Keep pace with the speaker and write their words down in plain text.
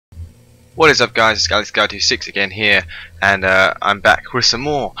What is up, guys? It's Guy26 again here, and I'm back with some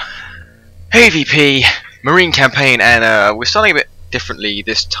more AVP Marine campaign, and we're starting a bit differently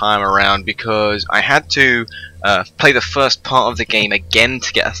this time around because I had to play the first part of the game again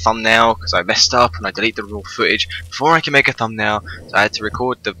to get a thumbnail because I messed up and I deleted the raw footage before I can make a thumbnail, so I had to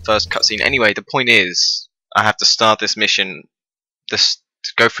record the first cutscene. Anyway, the point is, I have to start this mission, to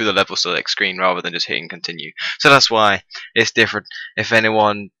go through the level select screen rather than just hitting continue. So that's why it's different. If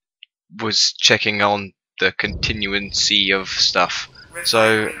anyone was checking on the continuancy of stuff.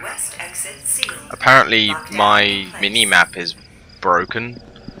 So apparently my mini-map is broken.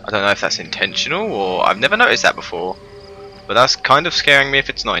 I don't know if that's intentional or I've never noticed that before, but that's kind of scaring me if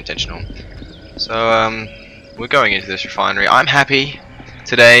it's not intentional. So we're going into this refinery. I'm happy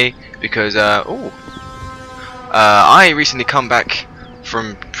today because I recently come back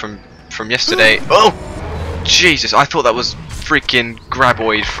from yesterday. Oh Jesus, I thought that was freaking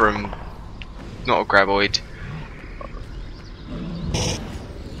Graboid from... not a Graboid.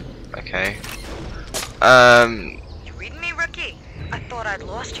 Okay. You reading me, rookie? I thought I'd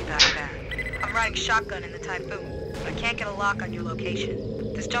lost you back there. I'm riding shotgun in the Typhoon. I can't get a lock on your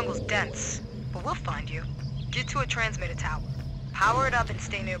location. This jungle's dense, but we'll find you. Get to a transmitter tower. Power it up and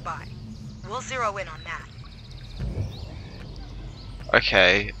stay nearby. We'll zero in on that.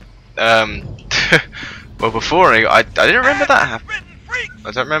 Okay. Well, before I didn't remember that happen.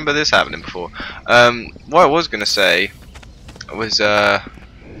 I don't remember this happening before. What I was gonna say was I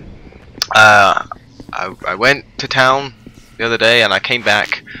went to town the other day and I came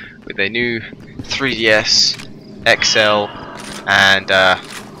back with a new 3DS XL and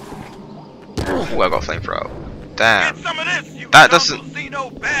ooh, I got a flamethrower. Damn.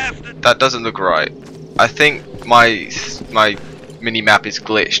 That doesn't look right. I think my mini map is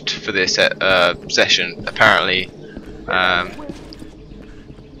glitched for this session apparently.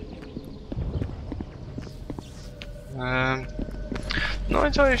 Not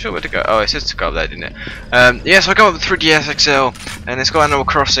entirely sure where to go. Oh, it says to go up there, didn't it? Yeah, so I got the 3DS XL, and it's got Animal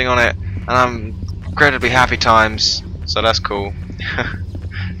Crossing on it, and I'm incredibly happy times, so that's cool.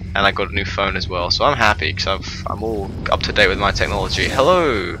 And I got a new phone as well, so I'm happy because I'm all up to date with my technology.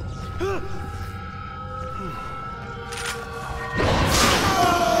 Hello.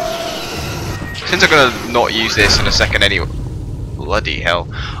 Since I'm gonna not use this in a second anyway, bloody hell,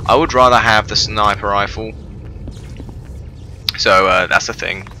 I would rather have the sniper rifle. So that's the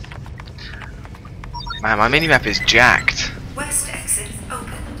thing. Man, my minimap is jacked. West exit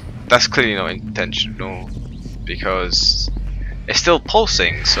open. That's clearly not intentional because it's still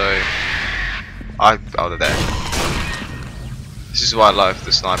pulsing. So oh, they're there. This is why I love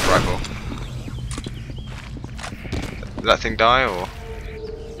the sniper rifle. Did that thing die or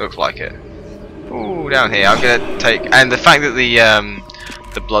looks like it? Ooh, down here. I'm gonna take, and the fact that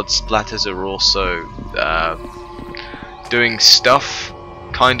the blood splatters are also doing stuff,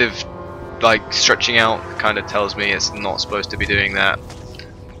 kind of like stretching out, kind of tells me it's not supposed to be doing that.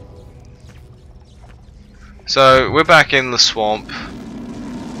 So we're back in the swamp.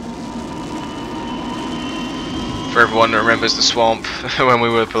 For everyone that remembers the swamp when we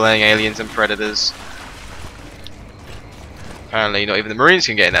were playing Aliens and Predators. Apparently not even the Marines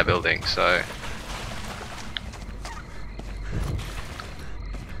can get in that building, so...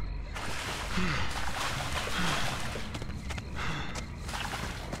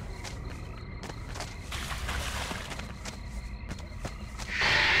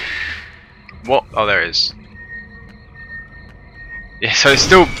 What? Oh, there is. Yeah, so it's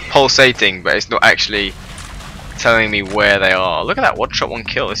still pulsating, but it's not actually telling me where they are. Look at that, one shot, one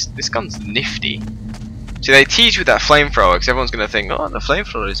kill. This gun's nifty. See, they tease with that flamethrower because everyone's going to think, oh, the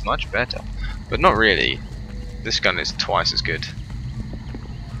flamethrower is much better. But not really. This gun is twice as good.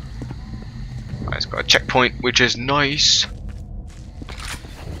 It's got a checkpoint, which is nice.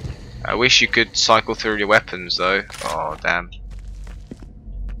 I wish you could cycle through your weapons, though. Oh, damn.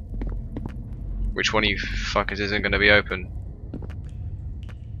 Which one of you fuckers isn't going to be open?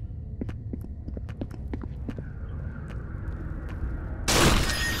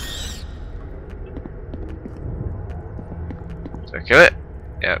 So kill it.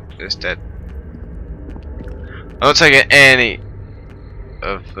 Yep, it's dead. I'm not taking any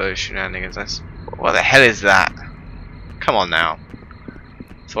of those shenanigans. What the hell is that? Come on now.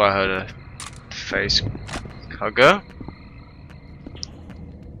 Thought I heard a face hugger.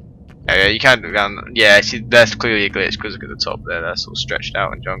 Yeah, you can't do that. Yeah, see, that's clearly a glitch because look at the top there, that's all stretched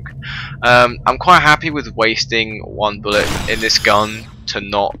out and junk. I'm quite happy with wasting one bullet in this gun to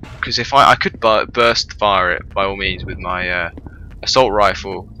not, because if I could burst fire it by all means with my assault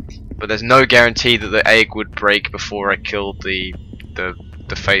rifle, but there's no guarantee that the egg would break before I killed the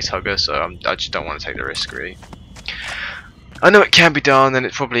the face hugger, so I just don't want to take the risk really. I know it can be done, and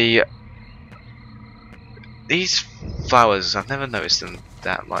it's probably these flowers. I've never noticed them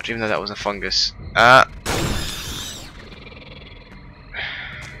that much, even though that was a fungus. That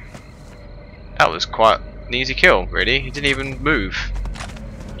was quite an easy kill, really. He didn't even move.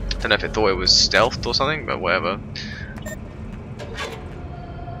 Don't know if it thought it was stealthed or something, but whatever.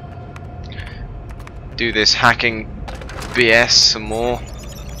 Do this hacking BS some more.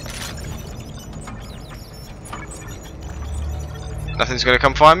 Nothing's gonna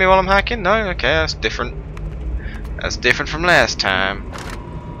come find me while I'm hacking? No? Okay, that's different. That's different from last time.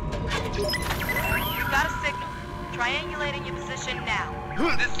 You've got a signal. Triangulating your position now.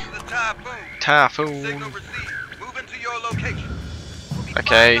 This is the Typhoon. Typhoon. Signal received. Move into your location. We'll be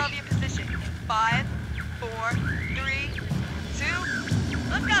Okay. flying over your position. 5, 4, 3, 2.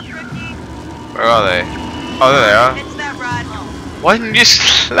 Look up, rookie. Where are they? Oh, there they are. It's that ride home. Why didn't you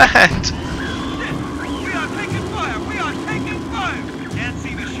just land? We are taking fire. We are taking fire. Can't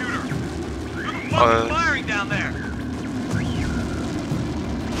see the shooter. Who the fuck Oh. is firing down there?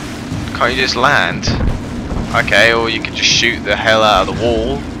 Can't you just land? Okay, or you could just shoot the hell out of the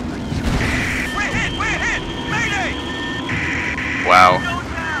wall. We're hit. We're hit. Mayday. Wow.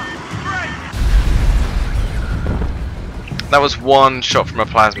 Going down. Great. That was one shot from a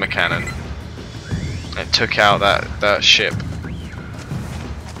plasma cannon. It took out that ship.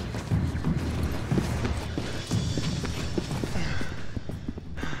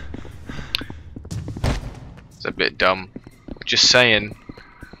 It's a bit dumb. Just saying.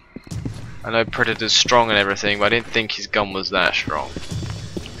 I know Predator's strong and everything, but I didn't think his gun was that strong.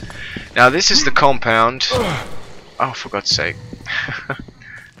 Now this is the compound. Oh, for God's sake.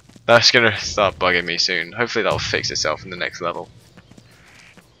 That's gonna start bugging me soon. Hopefully that'll fix itself in the next level.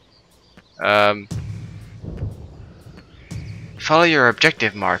 Follow your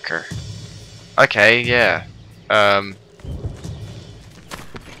objective marker. Okay, yeah.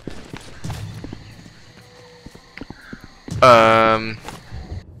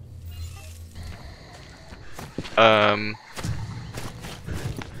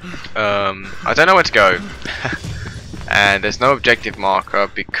 I don't know where to go. And there's no objective marker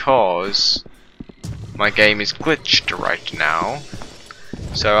because my game is glitched right now.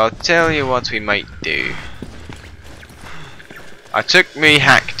 So I'll tell you what we might do. I took me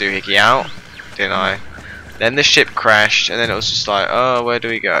hack doohickey out, didn't I? Then the ship crashed, and then it was just like, oh, where do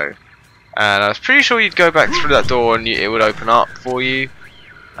we go? And I was pretty sure you'd go back through that door and it would open up for you,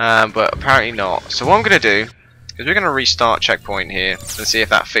 but apparently not. So what I'm gonna do is we're gonna restart checkpoint here and see if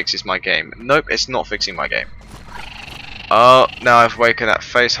that fixes my game. Nope, it's not fixing my game. Oh, now I've woken that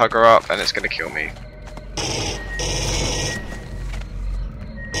face hugger up, and it's gonna kill me.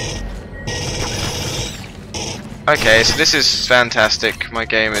 Okay, so this is fantastic. My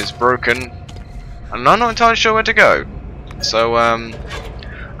game is broken, and I'm not entirely sure where to go. So,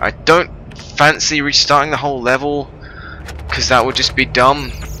 I don't fancy restarting the whole level, because that would just be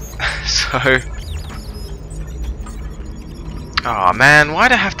dumb. So, oh man,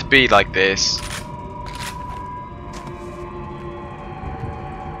 why'd it have to be like this?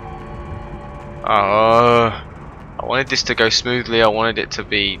 Oh, I wanted this to go smoothly. I wanted it to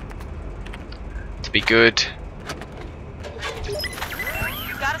be good.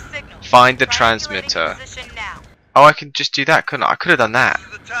 You've got a signal. Find the Triangulating transmitter. your position now. Oh, I can just do that, couldn't I? I could have done that. This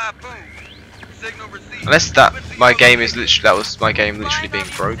is the Typhoon. Signal received. Unless that Move into my your game is location. literally that was my game literally Flying being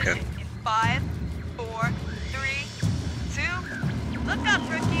over your broken. position in 5, 4, 3, 2. Look up,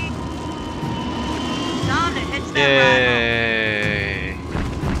 rookie. Time to hitch that Yay!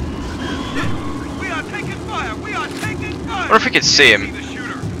 We are taking fire. We are taking fire. What if we could see him? Can't the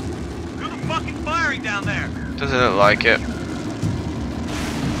shooter. Who the fuck is firing down there? Doesn't look like it.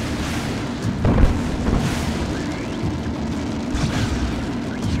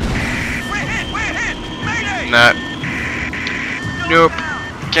 We're hit. We're hit. Mayday. No. Going Nope.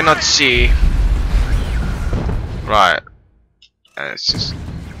 down. Cannot see. Right. It's just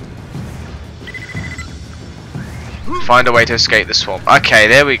find a way to escape the swamp. Okay,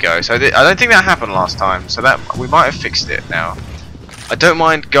 there we go. So I don't think that happened last time. So that we might have fixed it now. I don't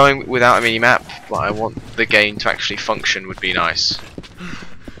mind going without a mini-map, but I want the game to actually function would be nice.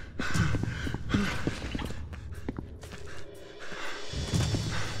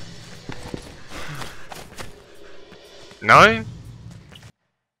 No?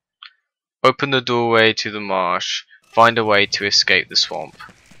 Open the doorway to the marsh. Find a way to escape the swamp.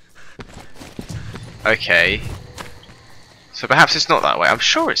 Okay. So perhaps it's not that way. I'm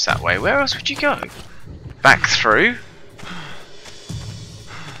sure it's that way. Where else would you go? Back through?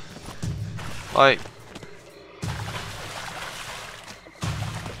 Like...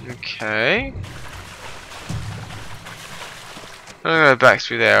 Okay. I'm gonna go back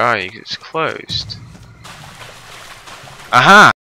through there, are you? 'Cause it's closed. Aha!